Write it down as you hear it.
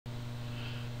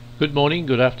Good morning,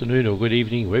 good afternoon or good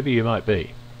evening, wherever you might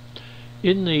be.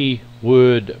 In the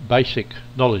Word Basic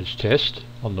Knowledge Test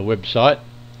on the website,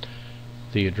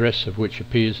 the address of which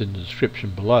appears in the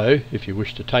description below if you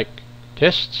wish to take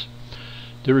tests,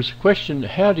 there is a question: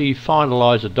 how do you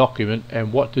finalise a document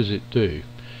and what does it do?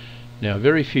 Now,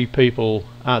 very few people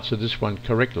answer this one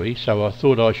correctly, so I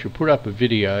thought I should put up a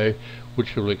video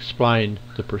which will explain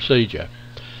the procedure.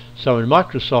 So in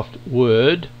Microsoft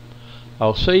Word,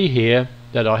 I'll see here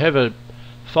that I have a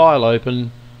file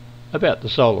open about the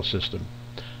solar system,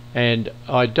 and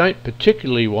I don't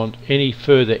particularly want any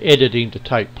further editing to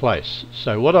take place.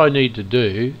 So what I need to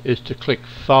do is to click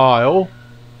File,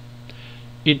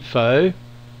 Info,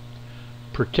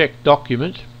 Protect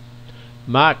Document,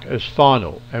 Mark as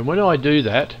Final, and when I do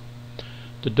that,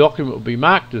 the document will be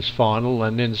marked as final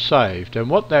and then saved. And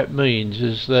what that means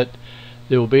is that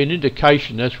there will be an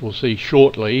indication, as we'll see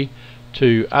shortly,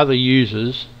 to other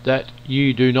users that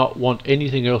you do not want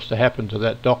anything else to happen to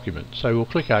that document. So we'll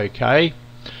click OK.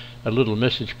 A little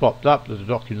message popped up that the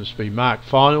document has been marked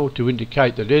final to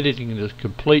indicate that editing is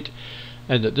complete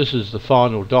and that this is the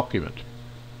final document.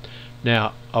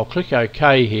 Now I'll click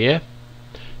OK here,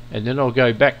 and then I'll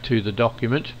go back to the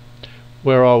document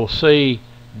where I will see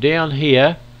down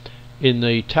here in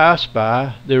the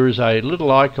taskbar there is a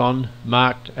little icon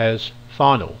marked as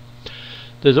final.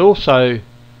 There's also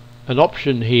an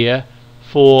option here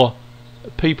for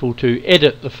people to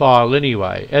edit the file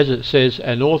anyway. As it says,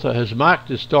 an author has marked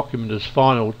this document as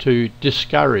final to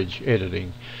discourage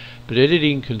editing, but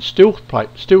editing can still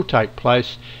take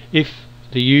place if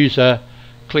the user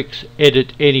clicks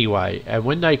edit anyway, and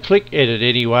when they click edit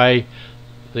anyway,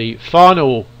 the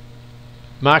final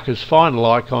mark as final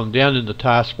icon down in the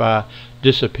taskbar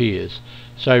disappears.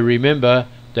 So remember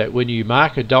that when you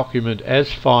mark a document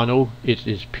as final, it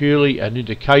is purely an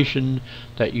indication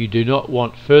that you do not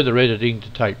want further editing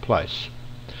to take place.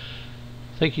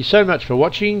 Thank you so much for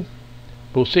watching.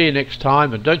 We'll see you next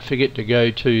time, and don't forget to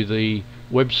go to the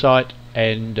website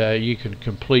and you can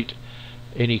complete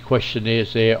any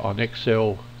questionnaires there on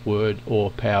Excel, Word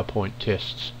or PowerPoint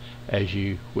tests as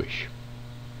you wish.